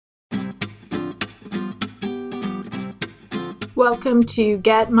Welcome to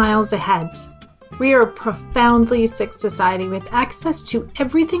Get Miles Ahead. We are a profoundly sick society with access to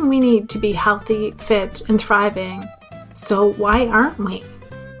everything we need to be healthy, fit, and thriving. So why aren't we?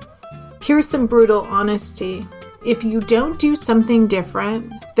 Here's some brutal honesty. If you don't do something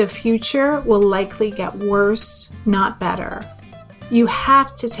different, the future will likely get worse, not better. You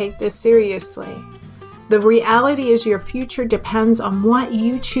have to take this seriously. The reality is your future depends on what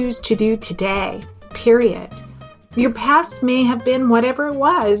you choose to do today, period. Your past may have been whatever it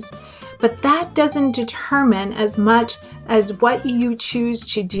was, but that doesn't determine as much as what you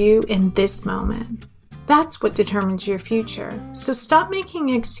choose to do in this moment. That's what determines your future. So stop making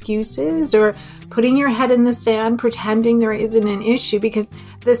excuses or putting your head in the sand pretending there isn't an issue, because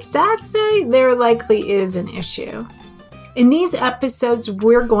the stats say there likely is an issue. In these episodes,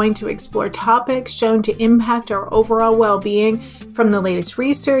 we're going to explore topics shown to impact our overall well-being from the latest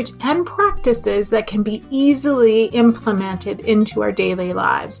research and practices that can be easily implemented into our daily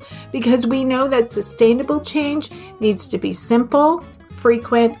lives, because we know that sustainable change needs to be simple,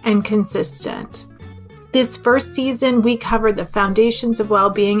 frequent, and consistent. This first season, we cover the foundations of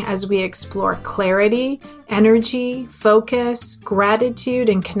well-being as we explore clarity, energy, focus, gratitude,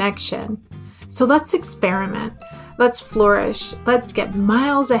 and connection. So let's experiment. Let's flourish. Let's get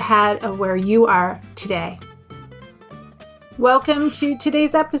miles ahead of where you are today. Welcome to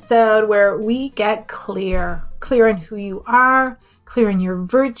today's episode where we get clear on who you are, clear on your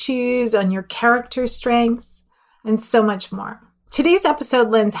virtues, on your character strengths, and so much more. Today's episode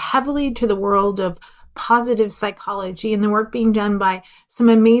lends heavily to the world of positive psychology and the work being done by some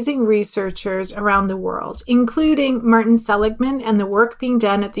amazing researchers around the world, including Martin Seligman and the work being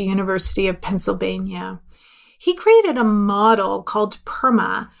done at the University of Pennsylvania. He created a model called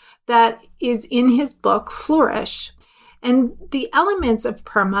PERMA that is in his book, Flourish. And the elements of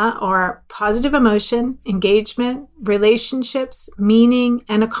PERMA are positive emotion, engagement, relationships, meaning,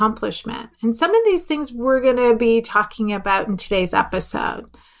 and accomplishment. And some of these things we're going to be talking about in today's episode.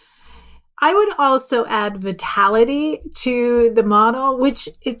 I would also add vitality to the model, which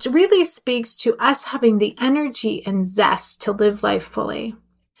it really speaks to us having the energy and zest to live life fully.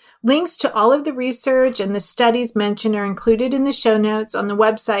 Links to all of the research and the studies mentioned are included in the show notes on the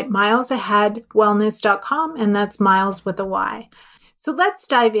website milesaheadwellness.com, and that's Miles with a Y. So let's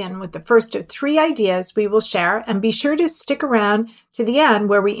dive in with the first of 3 ideas we will share, and be sure to stick around to the end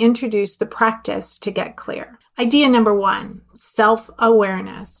where we introduce the practice to get clear. Idea number 1,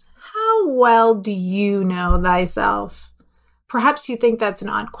 self-awareness. How well do you know thyself? Perhaps you think that's an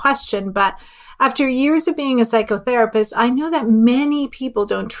odd question, but after years of being a psychotherapist, I know that many people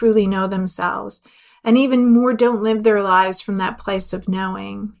don't truly know themselves, and even more don't live their lives from that place of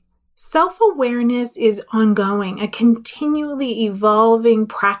knowing. Self-awareness is ongoing, a continually evolving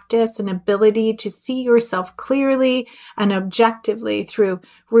practice and ability to see yourself clearly and objectively through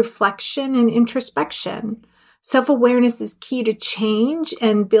reflection and introspection. Self-awareness is key to change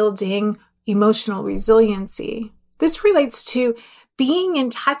and building emotional resiliency. This relates to being in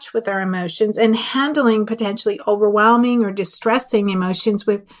touch with our emotions and handling potentially overwhelming or distressing emotions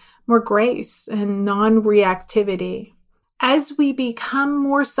with more grace and non-reactivity. As we become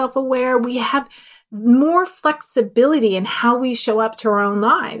more self-aware, we have more flexibility in how we show up to our own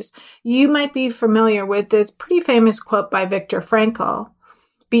lives. You might be familiar with this pretty famous quote by Viktor Frankl.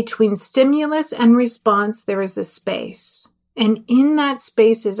 Between stimulus and response, there is a space. And in that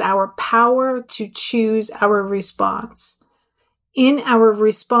space is our power to choose our response. In our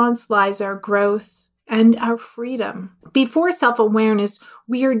response lies our growth and our freedom. Before self-awareness,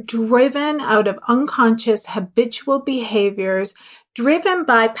 we are driven out of unconscious habitual behaviors, driven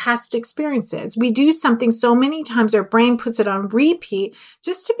by past experiences. We do something so many times our brain puts it on repeat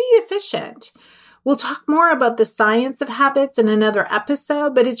just to be efficient. We'll talk more about the science of habits in another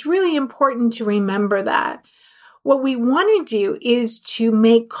episode, but it's really important to remember that. What we want to do is to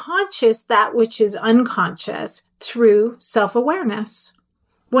make conscious that which is unconscious through self-awareness.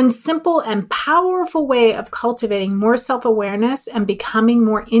 One simple and powerful way of cultivating more self-awareness and becoming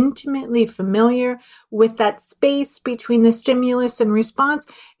more intimately familiar with that space between the stimulus and response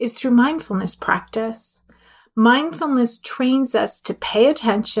is through mindfulness practice. Mindfulness trains us to pay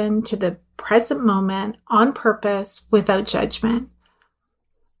attention to the present moment on purpose without judgment.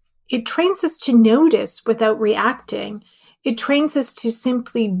 It trains us to notice without reacting. It trains us to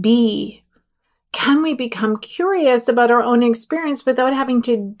simply be. Can we become curious about our own experience without having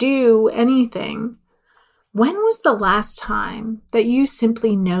to do anything? When was the last time that you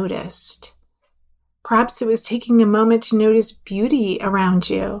simply noticed? Perhaps it was taking a moment to notice beauty around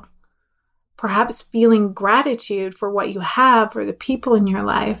you. Perhaps feeling gratitude for what you have or the people in your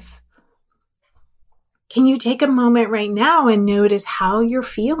life. Can you take a moment right now and notice how you're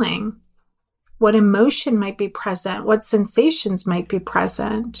feeling? What emotion might be present? What sensations might be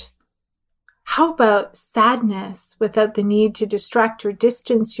present? How about sadness without the need to distract or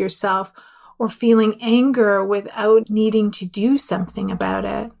distance yourself, or feeling anger without needing to do something about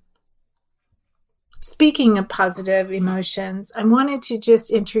it? Speaking of positive emotions, I wanted to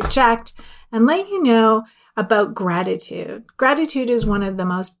just interject and let you know about gratitude. Gratitude is one of the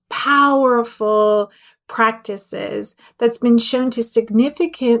most powerful practices that's been shown to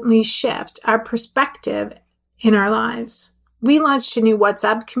significantly shift our perspective in our lives. We launched a new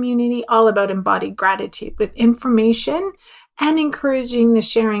WhatsApp community all about embodied gratitude with information and encouraging the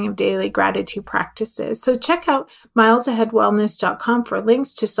sharing of daily gratitude practices. So check out milesaheadwellness.com for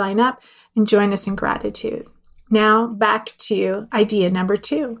links to sign up and join us in gratitude. Now back to idea number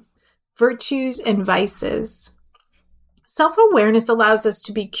 2, virtues and vices. Self-awareness allows us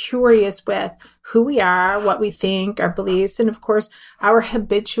to be curious with who we are, what we think, our beliefs, and of course, our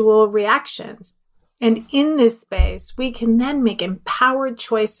habitual reactions. And in this space, we can then make empowered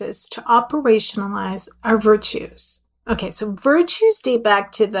choices to operationalize our virtues. Okay, so virtues date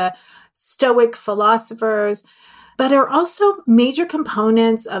back to the Stoic philosophers, but are also major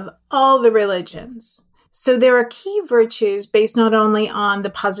components of all the religions. So there are key virtues based not only on the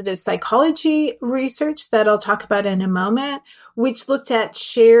positive psychology research that I'll talk about in a moment, which looked at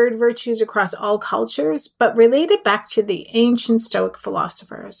shared virtues across all cultures, but related back to the ancient Stoic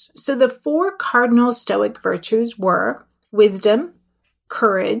philosophers. So the 4 cardinal Stoic virtues were wisdom,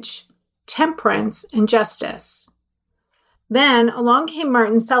 courage, temperance, and justice. Then along came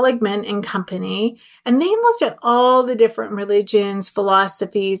Martin Seligman and company, and they looked at all the different religions,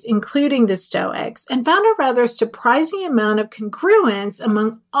 philosophies, including the Stoics, and found a rather surprising amount of congruence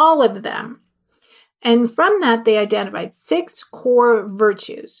among all of them. And from that, they identified 6 core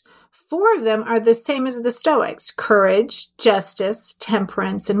virtues. 4 of them are the same as the Stoics: courage, justice,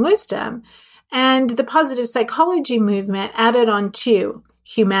 temperance, and wisdom. And the positive psychology movement added on 2,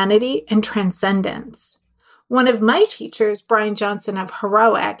 humanity and transcendence. One of my teachers, Brian Johnson of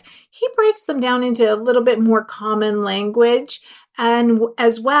Heroic, he breaks them down into a little bit more common language, and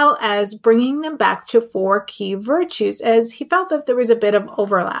as well as bringing them back to 4 key virtues, as he felt that there was a bit of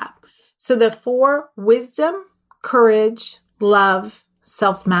overlap. So the 4: wisdom, courage, love,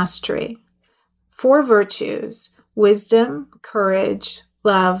 self-mastery. 4 virtues: wisdom, courage,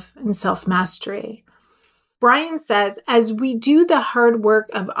 love, and self-mastery. Brian says, as we do the hard work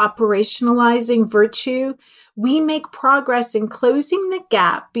of operationalizing virtue, we make progress in closing the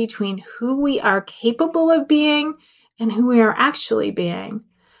gap between who we are capable of being and who we are actually being.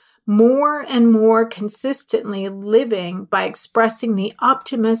 More and more consistently living by expressing the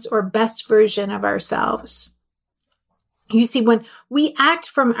optimist or best version of ourselves. You see, when we act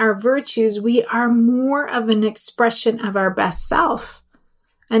from our virtues, we are more of an expression of our best self.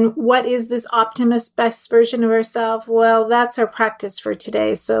 And what is this optimist best version of ourselves? Well, that's our practice for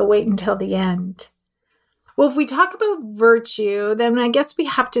today, so wait until the end. Well, if we talk about virtue, then I guess we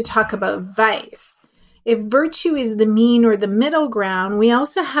have to talk about vice. If virtue is the mean or the middle ground, we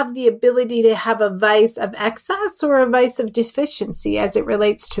also have the ability to have a vice of excess or a vice of deficiency as it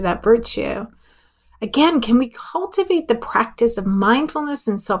relates to that virtue. Again, can we cultivate the practice of mindfulness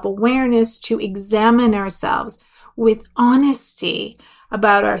and self-awareness to examine ourselves with honesty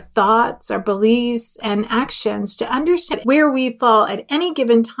about our thoughts, our beliefs, and actions to understand where we fall at any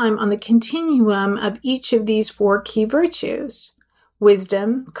given time on the continuum of each of these 4 key virtues: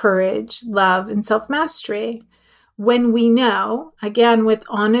 wisdom, courage, love, and self-mastery. When we know, again, with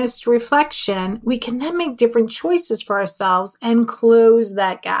honest reflection, we can then make different choices for ourselves and close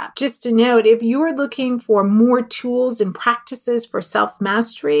that gap. Just to note, if you're looking for more tools and practices for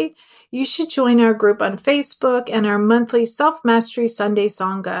self-mastery, you should join our group on Facebook and our monthly Self-Mastery Sunday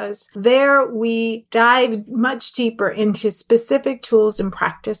Sangos. There, we dive much deeper into specific tools and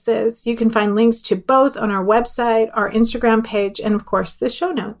practices. You can find links to both on our website, our Instagram page, and of course, the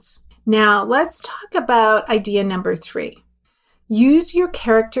show notes. Now, let's talk about idea number 3. Use your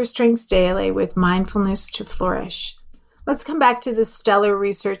character strengths daily with mindfulness to flourish. Let's come back to the stellar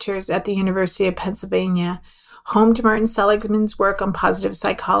researchers at the University of Pennsylvania, home to Martin Seligman's work on positive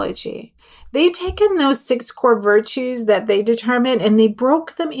psychology. They've taken those 6 core virtues that they determined and they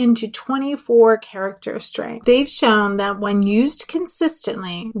broke them into 24 character strengths. They've shown that when used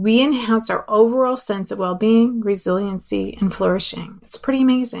consistently, we enhance our overall sense of well-being, resiliency, and flourishing. It's pretty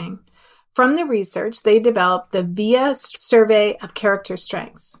amazing. From the research, they developed the VIA Survey of Character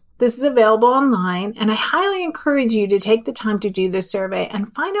Strengths. This is available online, and I highly encourage you to take the time to do this survey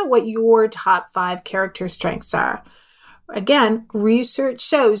and find out what your top 5 character strengths are. Again, research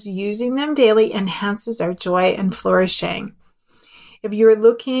shows using them daily enhances our joy and flourishing. If you're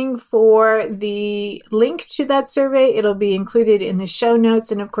looking for the link to that survey, it'll be included in the show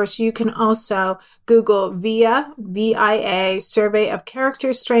notes. And of course, you can also Google VIA, Survey of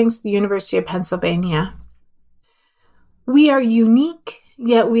Character Strengths, the University of Pennsylvania. We are unique,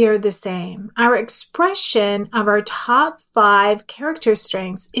 yet we are the same. Our expression of our top 5 character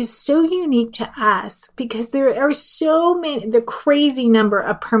strengths is so unique to us because there are so many, the crazy number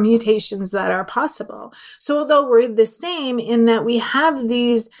of permutations that are possible. So although we're the same in that we have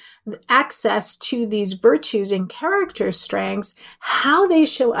these access to these virtues and character strengths, how they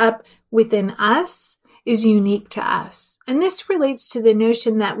show up within us is unique to us. And this relates to the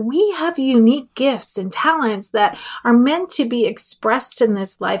notion that we have unique gifts and talents that are meant to be expressed in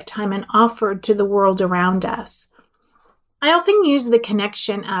this lifetime and offered to the world around us. I often use the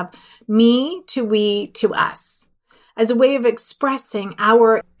connection of me to we to us as a way of expressing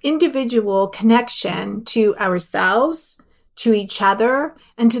our individual connection to ourselves, to each other,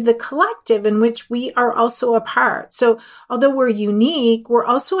 and to the collective in which we are also a part. So although we're unique, we're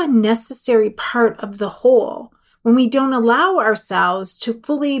also a necessary part of the whole. When we don't allow ourselves to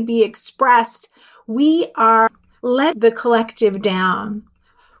fully be expressed, we are let the collective down.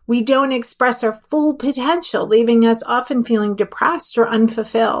 We don't express our full potential, leaving us often feeling depressed or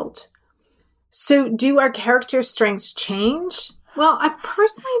unfulfilled. So do our character strengths change? Well, I've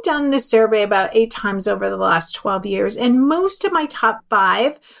personally done the survey about 8 times over the last 12 years, and most of my top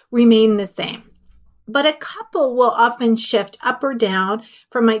 5 remain the same. But a couple will often shift up or down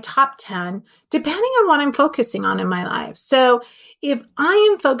from my top 10, depending on what I'm focusing on in my life. So if I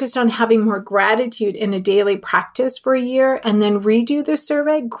am focused on having more gratitude in a daily practice for a year and then redo the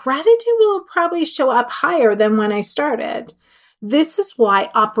survey, gratitude will probably show up higher than when I started. This is why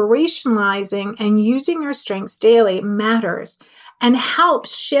operationalizing and using our strengths daily matters and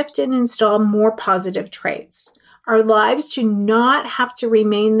helps shift and install more positive traits. Our lives do not have to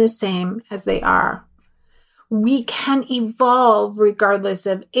remain the same as they are. We can evolve regardless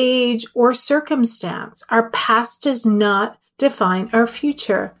of age or circumstance. Our past does not define our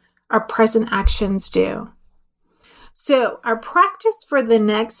future. Our present actions do. So our practice for the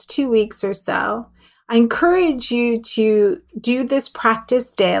next 2 weeks or so, I encourage you to do this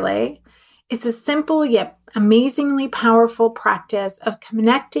practice daily. It's a simple yet amazingly powerful practice of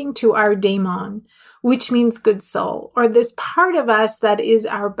connecting to our daemon, which means good soul, or this part of us that is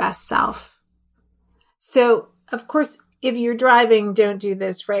our best self. So, of course, if you're driving, don't do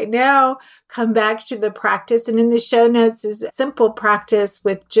this right now. Come back to the practice. And in the show notes is a simple practice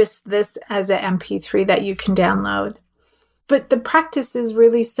with just this as an MP3 that you can download. But the practice is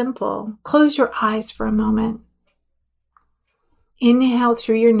really simple. Close your eyes for a moment. Inhale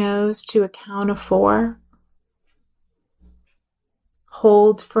through your nose to a count of 4.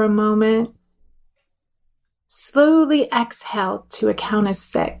 Hold for a moment. Slowly exhale to a count of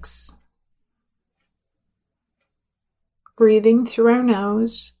 6. Breathing through our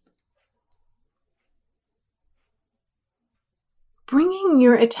nose. Bringing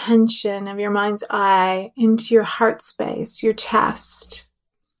your attention of your mind's eye into your heart space, your chest.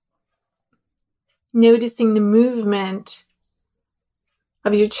 Noticing the movement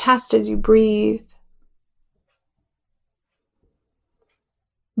of your chest as you breathe.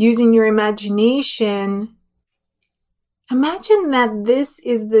 Using your imagination, imagine that this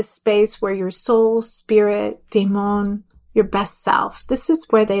is the space where your soul, spirit, daemon, your best self, this is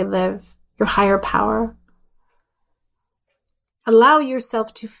where they live, your higher power. Allow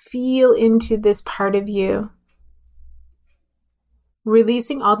yourself to feel into this part of you,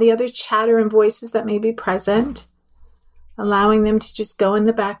 releasing all the other chatter and voices that may be present, allowing them to just go in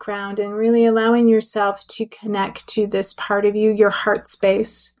the background and really allowing yourself to connect to this part of you, your heart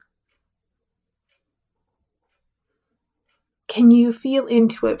space. Can you feel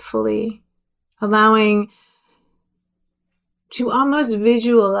into it fully? Allowing to almost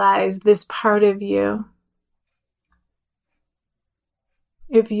visualize this part of you.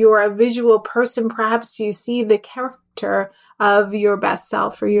 If you're a visual person, perhaps you see the character of your best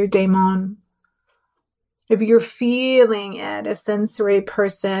self or your daemon. If you're feeling it, a sensory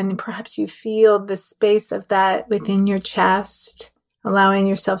person, perhaps you feel the space of that within your chest, allowing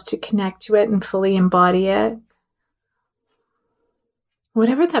yourself to connect to it and fully embody it.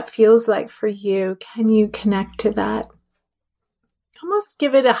 Whatever that feels like for you, can you connect to that? Almost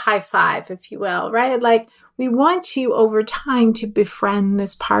give it a high five, if you will, right? Like we want you over time to befriend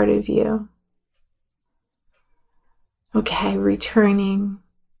this part of you. Okay, returning.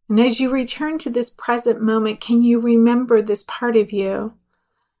 And as you return to this present moment, can you remember this part of you?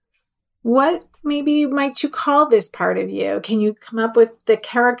 What maybe might you call this part of you? Can you come up with the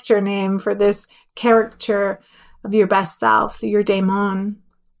character name for this character of your best self, your daemon?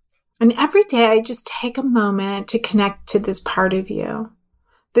 And every day, just take a moment to connect to this part of you,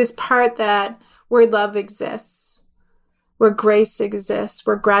 this part where love exists, where grace exists,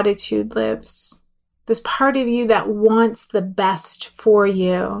 where gratitude lives, this part of you that wants the best for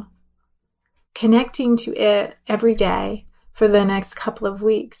you. Connecting to it every day for the next couple of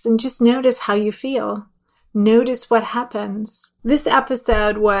weeks, and just notice how you feel. Notice what happens. This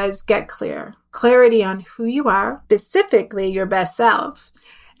episode was Get Clear, clarity on who you are, specifically your best self,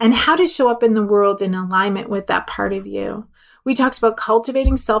 and how to show up in the world in alignment with that part of you. We talked about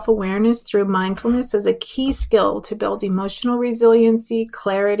cultivating self-awareness through mindfulness as a key skill to build emotional resiliency,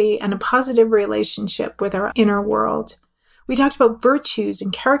 clarity, and a positive relationship with our inner world. We talked about virtues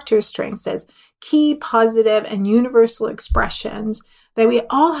and character strengths as key, positive, and universal expressions that we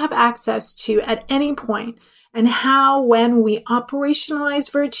all have access to at any point, and how when we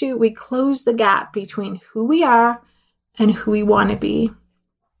operationalize virtue, we close the gap between who we are and who we want to be,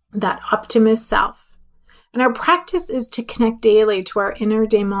 that optimist self. And our practice is to connect daily to our inner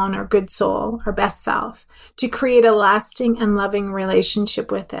daemon, our good soul, our best self, to create a lasting and loving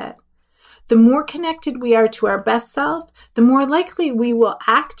relationship with it. The more connected we are to our best self, the more likely we will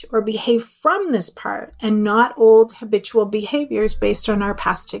act or behave from this part and not old habitual behaviors based on our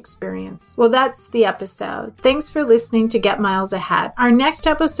past experience. Well, that's the episode. Thanks for listening to Get Miles Ahead. Our next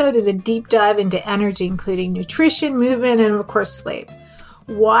episode is a deep dive into energy, including nutrition, movement, and of course, sleep.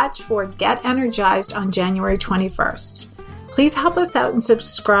 Watch for Get Energized on January 21st. Please help us out and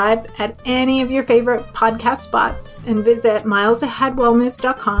subscribe at any of your favorite podcast spots and visit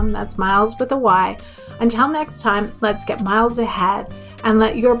milesaheadwellness.com. That's miles with a Y. Until next time, let's get miles ahead and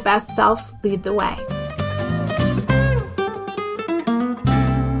let your best self lead the way.